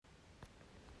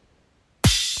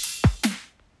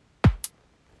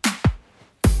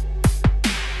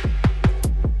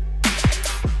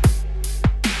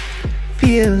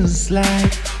feels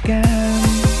like I'm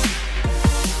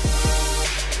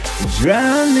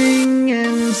drowning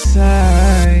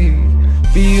inside.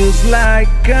 Feels like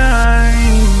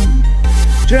I'm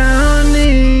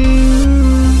drowning,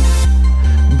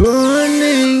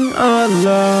 burning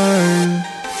alive.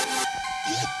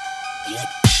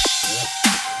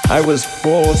 I was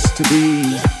forced to be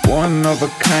one of a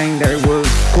kind. I was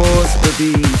forced to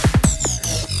be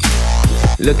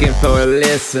looking for a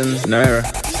listener.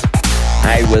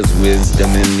 I was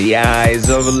wisdom in the eyes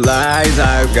of lies.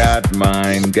 I've got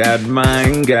mine, got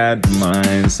mine, got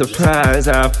mine. Surprise,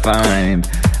 I find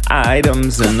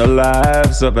items in the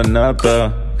lives of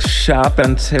another. Shop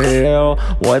and tell,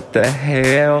 what the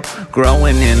hell?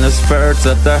 Growing in the spurts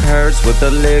of the hurts with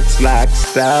the licks like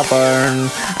stubborn.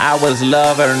 I was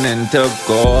loving into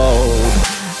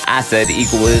gold. I said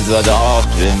equal is what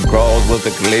often crawls with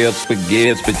the clips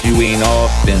forgets, but you ain't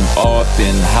often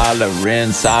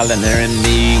hollering, silent in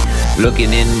me.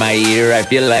 Looking in my ear, I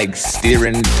feel like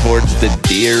steering towards the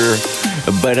deer,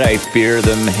 but I fear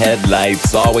them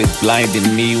headlights, always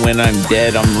blinding me. When I'm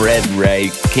dead, I'm red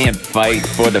right. Can't fight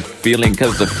for the feeling,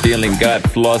 cause the feeling got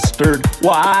flustered.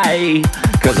 Why?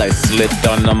 Cause I slipped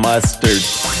on the mustard.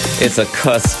 It's a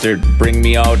custard, bring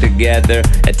me all together.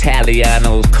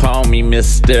 Italianos call me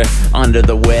Mr. Under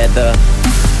the Weather,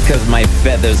 cause my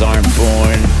feathers aren't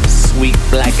born. Sweet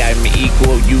black, I'm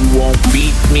equal, you won't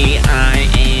beat me, I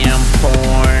am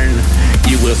porn.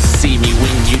 You will see me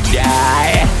when you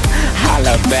die.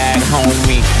 Holla back,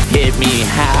 homie, hit me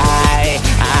high.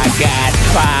 I got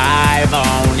 5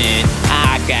 on it,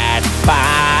 I got 5.